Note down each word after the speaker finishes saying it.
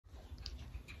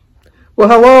Well,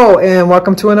 hello, and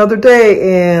welcome to another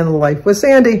day in Life with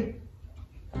Sandy.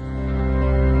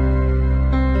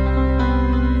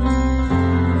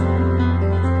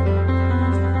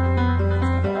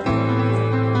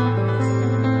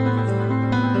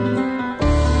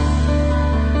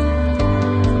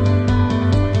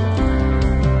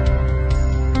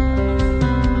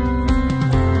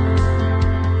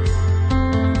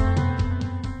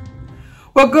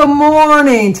 Well, good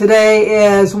morning.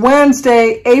 Today is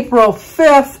Wednesday, April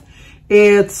 5th.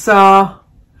 It's going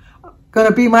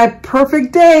to be my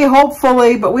perfect day,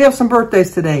 hopefully, but we have some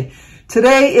birthdays today.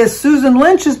 Today is Susan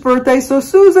Lynch's birthday, so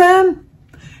Susan,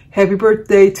 happy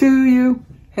birthday to you.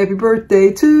 Happy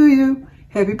birthday to you.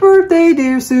 Happy birthday,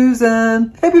 dear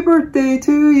Susan. Happy birthday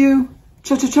to you.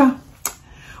 Cha-cha-cha.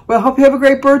 Well, I hope you have a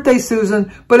great birthday,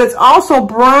 Susan. But it's also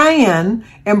Brian,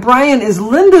 and Brian is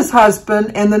Linda's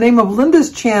husband, and the name of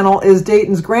Linda's channel is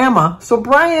Dayton's Grandma. So,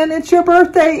 Brian, it's your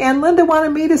birthday, and Linda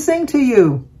wanted me to sing to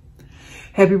you.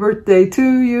 Happy birthday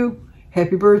to you.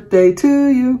 Happy birthday to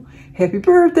you. Happy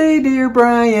birthday, dear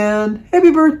Brian.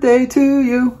 Happy birthday to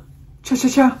you.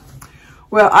 Cha-cha-cha.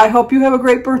 Well, I hope you have a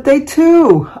great birthday,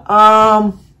 too.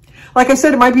 Like I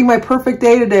said, it might be my perfect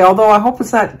day today, although I hope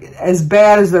it's not as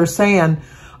bad as they're saying.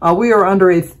 We are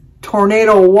under a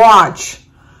tornado watch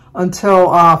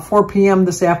until 4 p.m.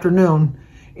 this afternoon.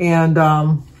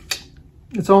 And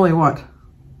it's only what?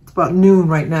 It's about noon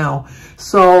right now.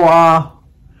 So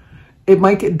it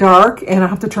might get dark and I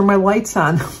have to turn my lights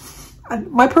on.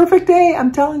 My perfect day,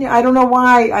 I'm telling you. I don't know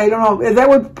why. I don't know. That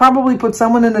would probably put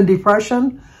someone in a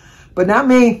depression, but not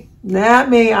me.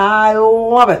 Not me. I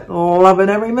love it. Loving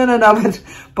every minute of it.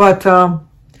 But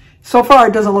so far,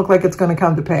 it doesn't look like it's going to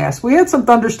come to pass. We had some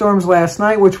thunderstorms last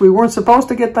night, which we weren't supposed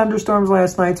to get thunderstorms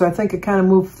last night, so I think it kind of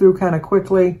moved through kind of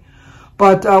quickly.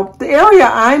 But the area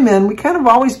I'm in, we kind of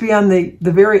always be on the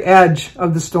very edge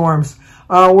of the storms.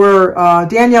 Where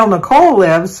Danielle Nicole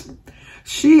lives,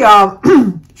 she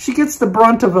gets the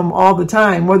brunt of them all the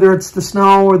time, whether it's the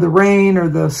snow or the rain or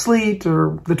the sleet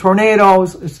or the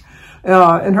tornadoes.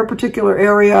 In her particular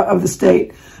area of the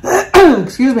state,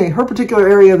 excuse me, her particular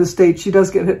area of the state, she does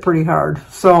get hit pretty hard.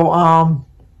 So,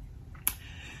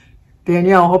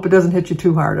 Danielle, I hope it doesn't hit you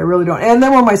too hard. I really don't. And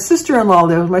then where my sister-in-law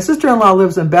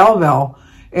lives in Belleville,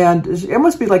 and it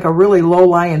must be like a really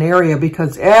low-lying area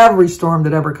because every storm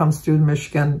that ever comes through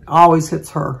Michigan always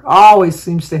hits her, always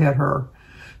seems to hit her.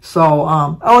 So,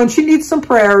 oh, and she needs some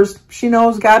prayers. She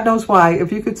knows, God knows why.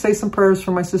 If you could say some prayers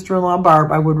for my sister-in-law,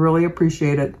 Barb, I would really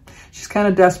appreciate it. She's kind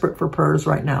of desperate for prayers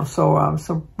right now.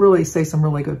 So, really say some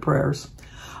really good prayers.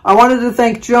 I wanted to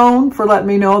thank Joan for letting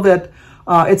me know that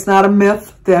it's not a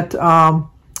myth that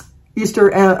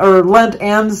Easter or Lent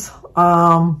ends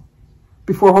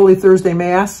before Holy Thursday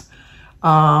Mass.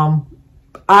 I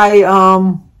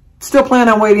still plan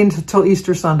on waiting until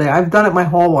Easter Sunday. I've done it my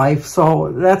whole life,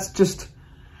 so that's just...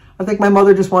 I think my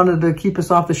mother just wanted to keep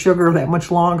us off the sugar that much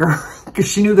longer because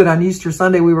she knew that on Easter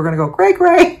Sunday we were going to go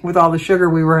cray-cray with all the sugar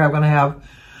we were going to have.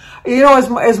 You know,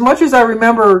 as much as I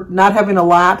remember not having a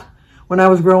lot when I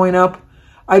was growing up,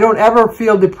 I don't ever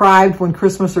feel deprived when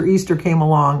Christmas or Easter came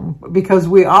along because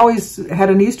we always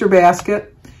had an Easter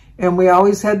basket and we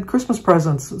always had Christmas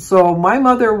presents. So my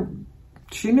mother,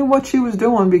 she knew what she was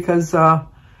doing because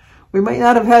we might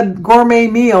not have had gourmet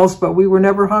meals, but we were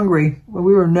never hungry.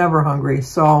 We were never hungry.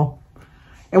 So,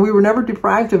 and we were never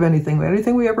deprived of anything.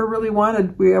 Anything we ever really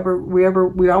wanted, we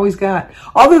always got.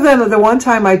 Other than the one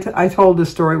time I told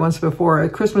this story once before,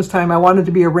 at Christmas time, I wanted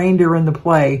to be a reindeer in the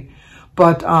play,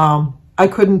 but I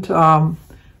couldn't. I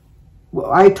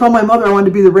told my mother I wanted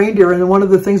to be the reindeer, and one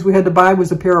of the things we had to buy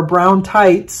was a pair of brown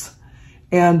tights,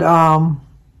 and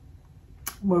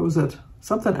what was it?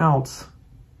 Something else.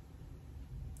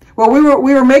 Well,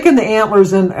 we were making the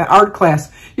antlers in art class.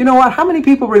 You know what? How many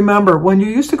people remember when you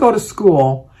used to go to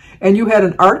school and you had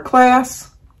an art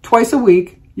class twice a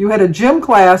week, you had a gym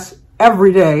class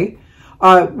every day.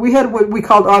 We had what we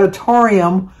called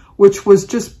auditorium, which was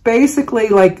just basically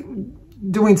like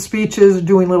doing speeches,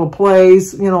 doing little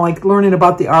plays, you know, like learning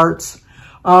about the arts.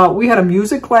 We had a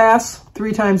music class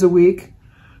 3 times a week.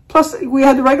 Plus, we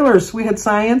had the regulars. We had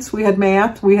science, we had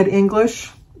math, we had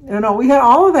English. You know, we had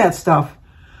all of that stuff.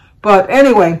 But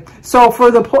anyway, so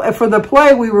for the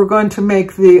play, we were going to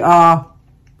make the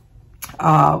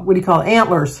what do you call it,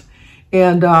 antlers,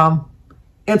 and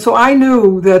so I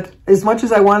knew that as much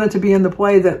as I wanted to be in the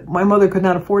play, that my mother could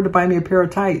not afford to buy me a pair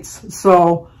of tights,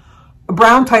 so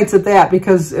brown tights at that,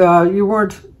 because you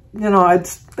weren't, you know,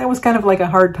 that was kind of like a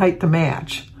hard tight to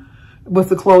match. to match with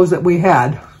the clothes that we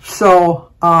had.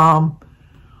 So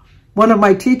one of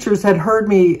my teachers had heard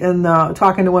me in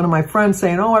talking to one of my friends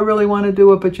saying, oh, I really want to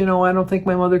do it, but, you know, I don't think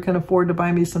my mother can afford to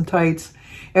buy me some tights.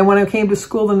 And when I came to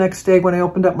school the next day, when I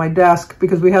opened up my desk,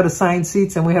 because we had assigned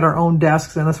seats and we had our own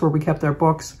desks, and that's where we kept our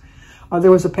books,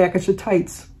 there was a package of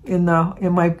tights in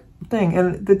my thing.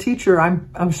 And the teacher, I'm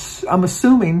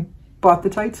assuming, bought the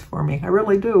tights for me. I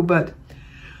really do. But,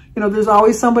 you know, there's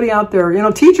always somebody out there. You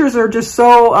know, teachers are just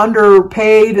so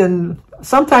underpaid and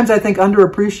sometimes I think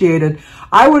underappreciated.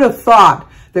 I would have thought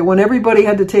that when everybody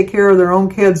had to take care of their own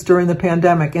kids during the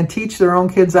pandemic and teach their own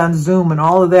kids on Zoom and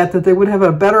all of that, that they would have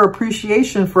a better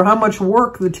appreciation for how much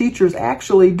work the teachers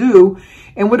actually do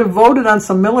and would have voted on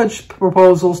some millage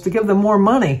proposals to give them more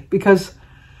money, because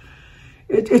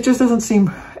it just doesn't seem,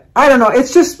 I don't know,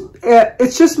 it's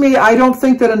just me. I don't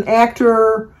think that an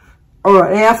actor or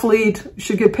an athlete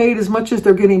should get paid as much as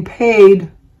they're getting paid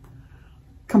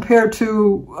compared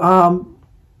to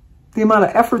the amount of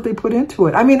effort they put into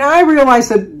it. I mean, I realize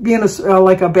that being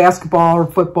like a basketball or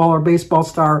football or baseball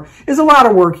star is a lot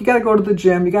of work. You got to go to the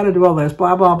gym. You got to do all this,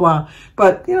 blah, blah, blah.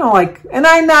 But, you know, like, and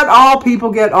not all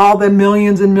people get all the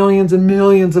millions and millions and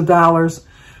millions of dollars,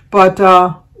 but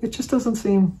it just doesn't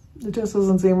seem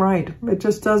right. It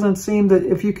just doesn't seem that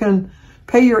if you can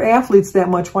pay your athletes that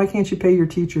much, why can't you pay your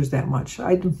teachers that much?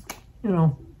 You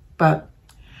know, but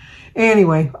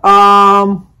anyway,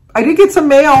 I did get some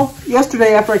mail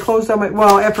yesterday after I closed on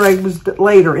after I was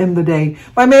later in the day.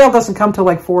 My mail doesn't come till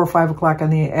like 4 or 5 o'clock in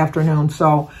the afternoon.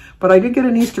 But I did get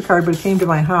an Easter card, but it came to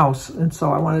my house. And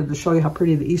so I wanted to show you how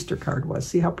pretty the Easter card was.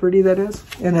 See how pretty that is?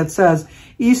 And it says,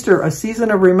 Easter, a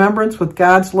season of remembrance with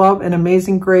God's love and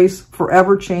amazing grace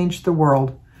forever changed the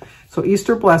world. So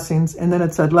Easter blessings. And then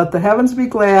it said, let the heavens be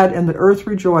glad and the earth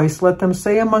rejoice. Let them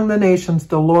say among the nations,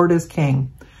 the Lord is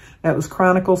King. That was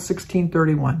Chronicles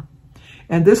 16:31.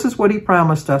 And this is what he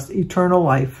promised us, eternal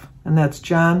life. And that's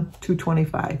John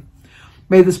 2:25.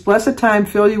 May this blessed time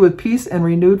fill you with peace and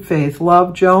renewed faith.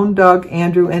 Love, Joan, Doug,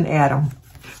 Andrew, and Adam.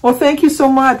 Well, thank you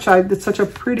so much. It's such a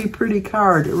pretty, pretty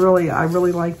card. I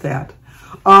really like that.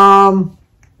 Last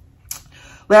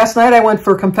night I went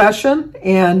for confession,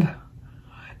 and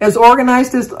as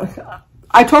organized as,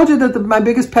 I told you that my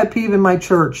biggest pet peeve in my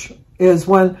church is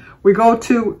when we go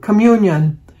to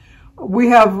communion, we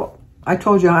have, I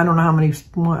told you, I don't know how many,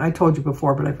 I told you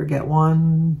before, but I forget.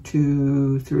 1,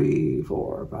 2, 3,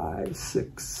 4, 5,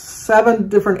 6, 7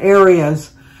 different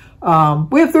areas. We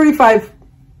have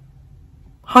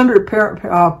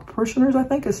 3,500 parishioners, I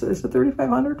think. Is it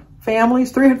 3,500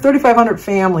 families? 3,500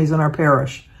 families in our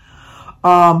parish.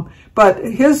 But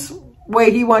his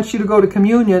way he wants you to go to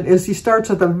communion is he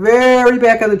starts at the very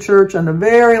back of the church on the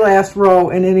very last row,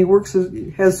 and then he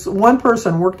has one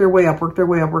person work their way up,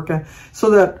 so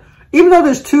that even though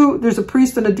there's a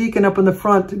priest and a deacon up in the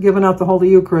front giving out the Holy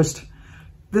Eucharist,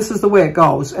 this is the way it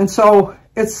goes. And so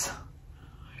it's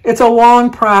a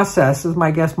long process, is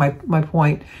my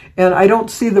point. And I don't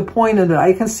see the point in it.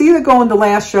 I can see that going to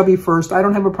last shall be first. I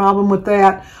don't have a problem with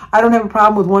that. I don't have a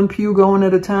problem with one pew going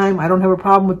at a time. I don't have a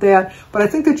problem with that. But I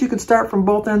think that you could start from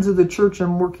both ends of the church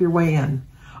and work your way in.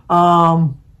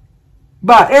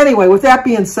 But anyway, with that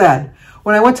being said,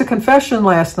 when I went to confession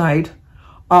last night,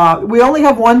 we only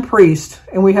have one priest,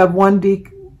 and we have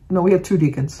we have 2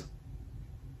 deacons.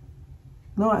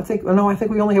 I think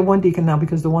we only have one deacon now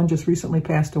because the one just recently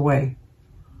passed away.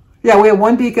 Yeah, we have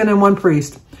one deacon and one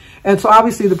priest. And so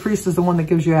obviously the priest is the one that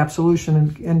gives you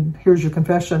absolution and here's your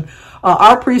confession.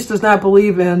 Our priest does not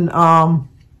believe in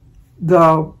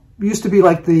used to be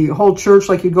like the whole church,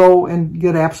 like you go and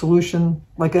get absolution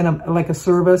like in a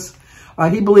service.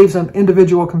 He believes in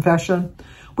individual confession,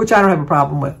 which I don't have a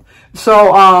problem with.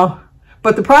 So,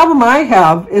 but the problem I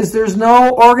have is there's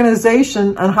no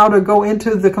organization on how to go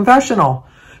into the confessional,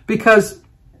 because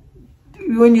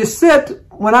when you sit,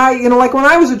 like when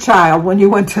I was a child, when you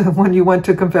went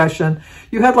to confession,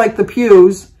 you had like the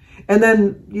pews, and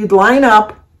then you'd line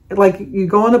up, like you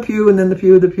go in the pew, and then the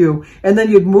pew, and then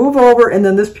you'd move over, and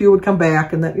then this pew would come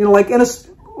back, and then, like in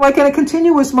a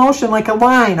continuous motion, like a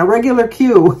line, a regular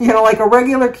queue, like a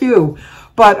regular queue.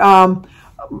 But,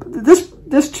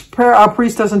 this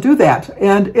priest doesn't do that,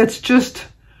 and it's just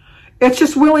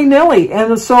willy-nilly.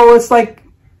 And so it's like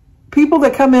people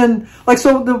that come in, like,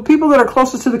 so the people that are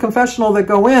closest to the confessional that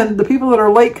go in, the people that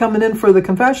are late coming in for the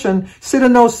confession sit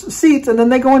in those seats, and then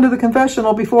they go into the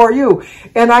confessional before you.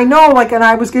 And I know, and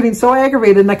I was getting so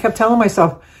aggravated, and I kept telling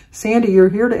myself, Sandy, you're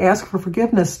here to ask for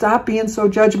forgiveness. Stop being so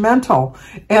judgmental.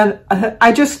 And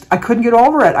I couldn't get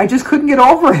over it. I just couldn't get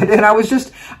over it. And I was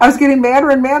getting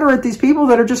madder and madder at these people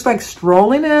that are just like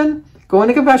strolling in, going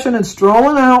to confession and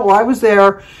strolling out while I was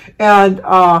there. And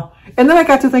then I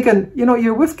got to thinking, you know,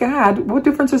 you're with God. What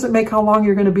difference does it make how long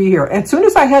you're going to be here? And as soon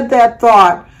as I had that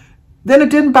thought, then it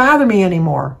didn't bother me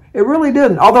anymore. It really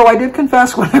didn't. Although I did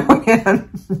confess when I went in,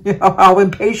 you know, how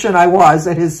impatient I was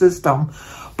at his system.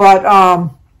 But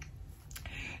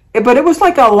it was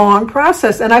like a long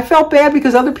process. And I felt bad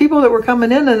because other people that were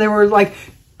coming in and they were like,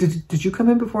 did you come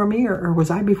in before me or was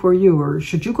I before you? Or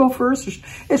should you go first?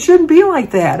 It shouldn't be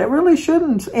like that. It really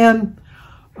shouldn't. And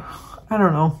I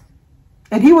don't know.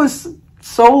 And he was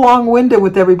so long-winded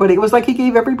with everybody. It was like he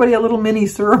gave everybody a little mini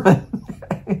sermon.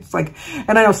 It's like,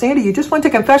 and I know, Sandy, you just went to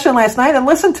confession last night and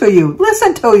listened to you.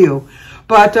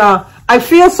 But I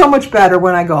feel so much better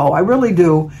when I go. I really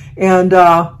do. And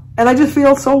I just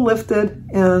feel so lifted.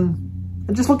 And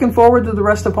I'm just looking forward to the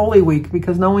rest of Holy Week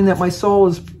because knowing that my soul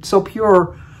is so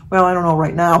pure. Well, I don't know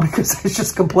right now because it's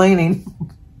just complaining.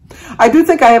 I do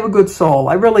think I have a good soul.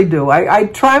 I really do. I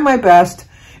try my best.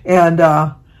 And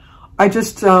I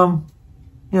just, you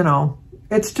know,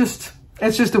 it's just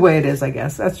the way it is, I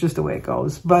guess. That's just the way it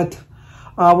goes. But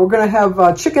we're going to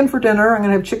have chicken for dinner. I'm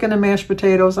going to have chicken and mashed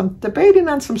potatoes. I'm debating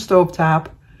on some stovetop.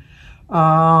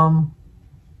 Other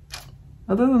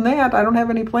than that, I don't have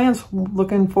any plans.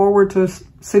 Looking forward to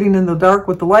sitting in the dark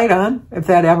with the light on, if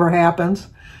that ever happens.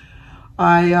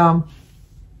 I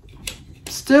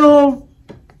still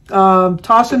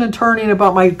tossing and turning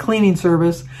about my cleaning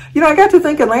service. You know, I got to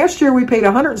thinking last year we paid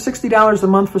 $160 a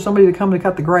month for somebody to come to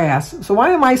cut the grass. So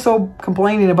why am I so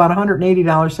complaining about $180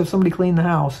 to have somebody clean the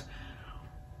house?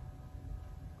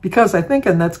 Because I'm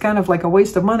thinking that's kind of like a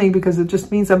waste of money because it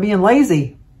just means I'm being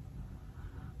lazy.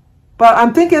 But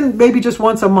I'm thinking maybe just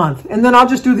once a month. And then I'll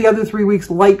just do the other 3 weeks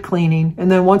light cleaning.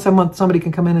 And then once a month somebody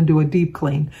can come in and do a deep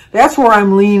clean. That's where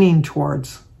I'm leaning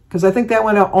towards. Because I think that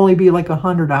would only be like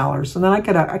 $100. And then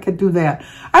I could do that.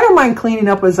 I don't mind cleaning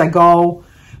up as I go.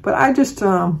 But I just,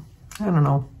 I don't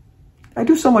know. I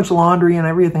do so much laundry and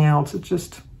everything else. It's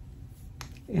just,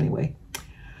 anyway.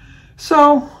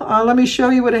 So, let me show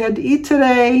you what I had to eat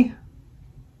today.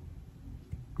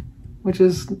 Which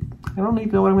is, I don't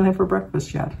even know what I'm going to have for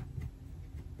breakfast yet.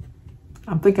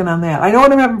 I'm thinking on that. I know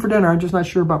what I'm having for dinner. I'm just not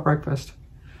sure about breakfast.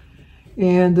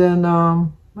 And then,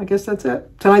 I guess that's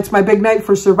it. Tonight's my big night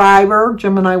for Survivor.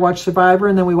 Jim and I watch Survivor,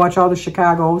 and then we watch all the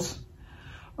Chicagos.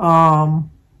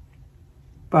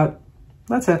 But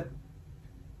that's it.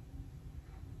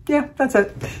 Yeah, that's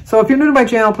it. So if you're new to my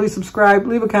channel, please subscribe,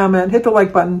 leave a comment, hit the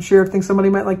like button, share if you think somebody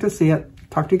might like to see it.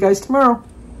 Talk to you guys tomorrow.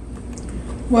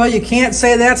 Well, you can't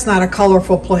say that's not a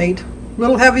colorful plate. A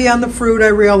little heavy on the fruit, I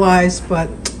realize, but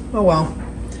oh well.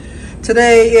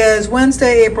 Today is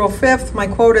Wednesday, April 5th. My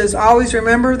quote is, always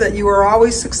remember that you are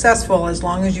always successful as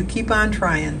long as you keep on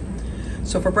trying.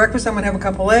 So for breakfast, I'm going to have a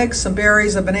couple eggs, some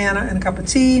berries, a banana, and a cup of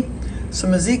tea,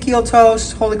 some Ezekiel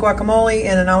toast, holy guacamole,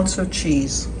 and an ounce of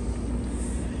cheese.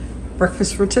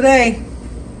 Breakfast for today.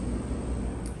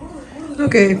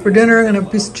 Okay, for dinner, I'm going to have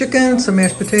a piece of chicken, some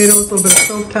mashed potatoes, a little bit of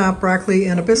stovetop, broccoli,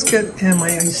 and a biscuit, and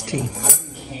my iced tea.